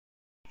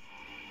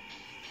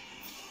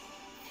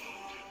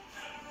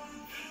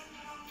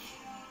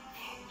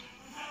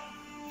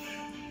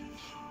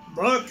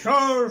the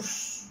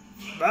curse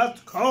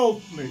that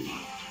called me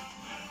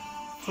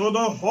to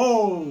the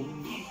hole,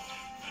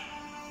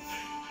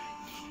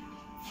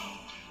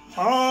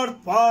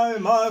 hard by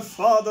my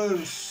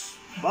father's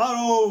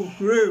barrow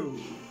grew,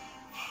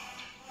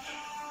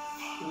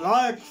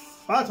 like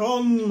fat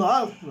on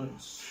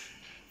aldness,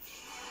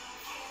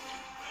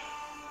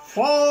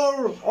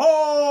 for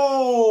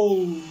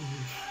all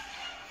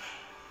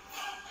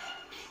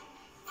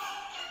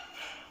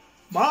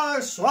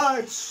by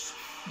sleights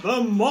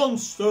the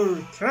monster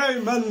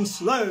came and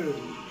slew.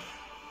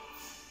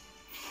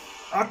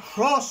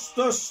 Across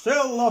the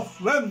still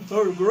of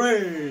winter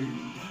grey,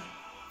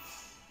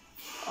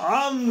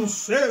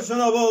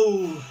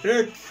 unseasonable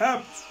he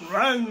kept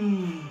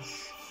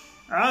range,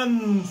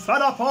 and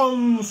fed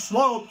upon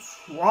sloth's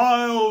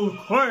wild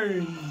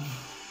queen.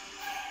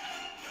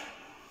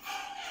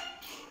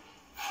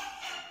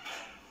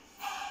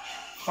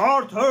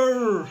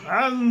 Carter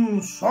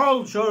and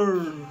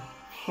soldier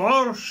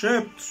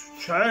worshipped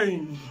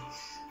change.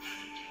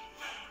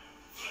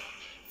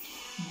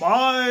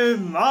 By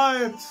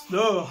night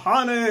the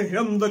honey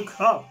in the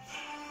cup,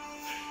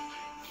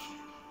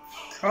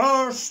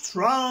 cursed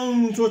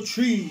round to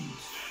cheat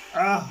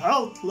a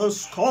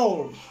helpless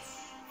corpse.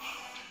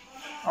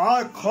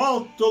 I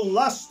caught the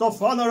last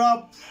of honor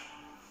up,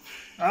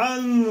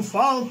 and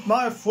found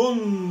my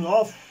fund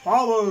of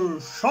power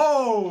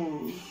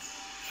short.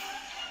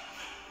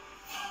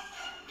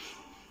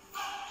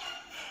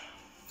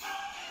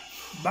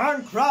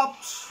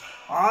 Bankrupt,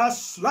 I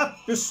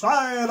slept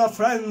beside a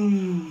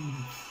friend,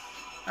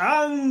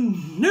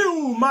 and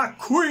knew my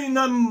queen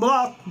and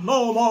blood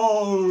no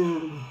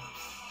more.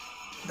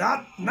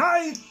 That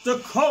night the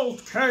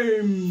cold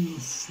came,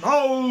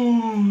 snow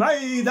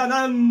made an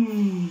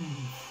end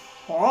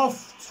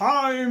of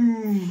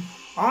time,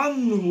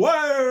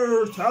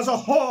 unweird as a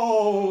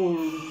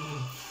whore.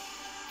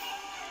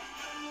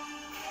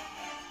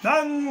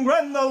 Then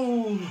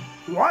Grendel,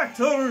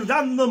 whiter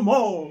than the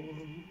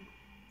morn,